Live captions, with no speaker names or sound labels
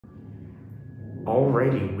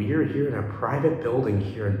Alrighty, we are here in a private building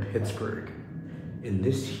here in Pittsburgh. And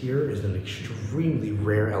this here is an extremely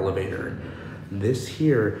rare elevator. This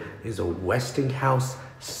here is a Westinghouse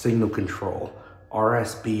signal control,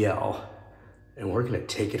 RSBL. And we're gonna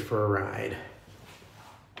take it for a ride.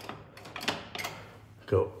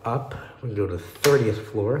 Go up, we can go to the 30th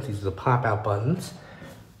floor. These are the pop-out buttons.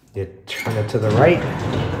 You turn it to the right,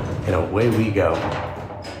 and away we go.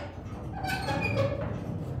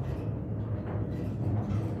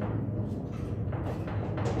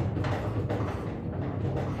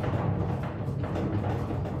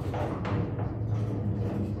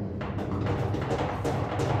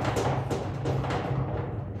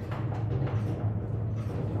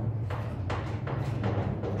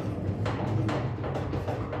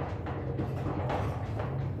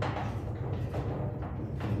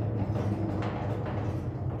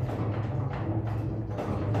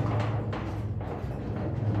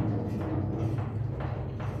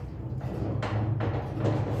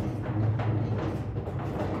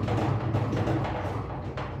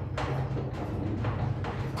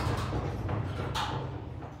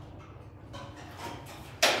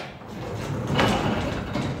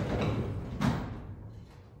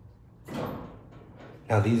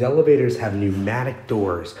 Now these elevators have pneumatic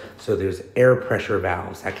doors, so there's air pressure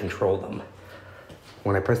valves that control them.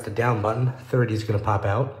 When I press the down button, 30 is gonna pop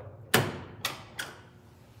out.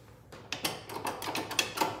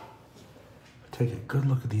 Take a good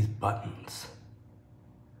look at these buttons.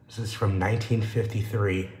 This is from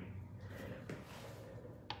 1953.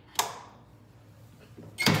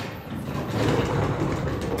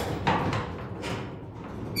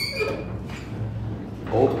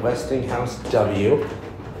 Old Westinghouse W.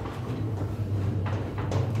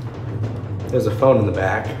 There's a phone in the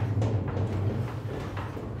back.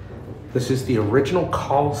 This is the original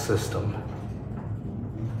call system.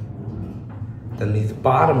 Then these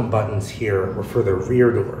bottom buttons here were for the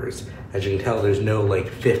rear doors. As you can tell, there's no like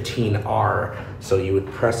 15R, so you would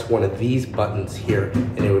press one of these buttons here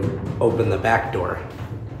and it would open the back door.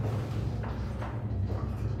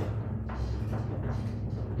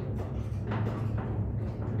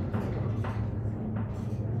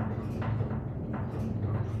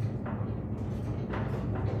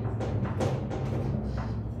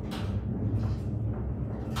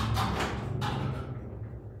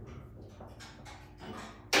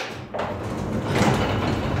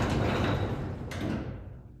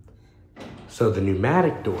 So the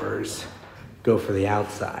pneumatic doors go for the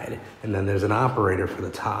outside, and then there's an operator for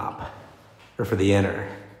the top, or for the inner.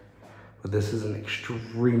 But this is an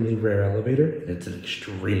extremely rare elevator, and it's an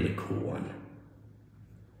extremely cool one.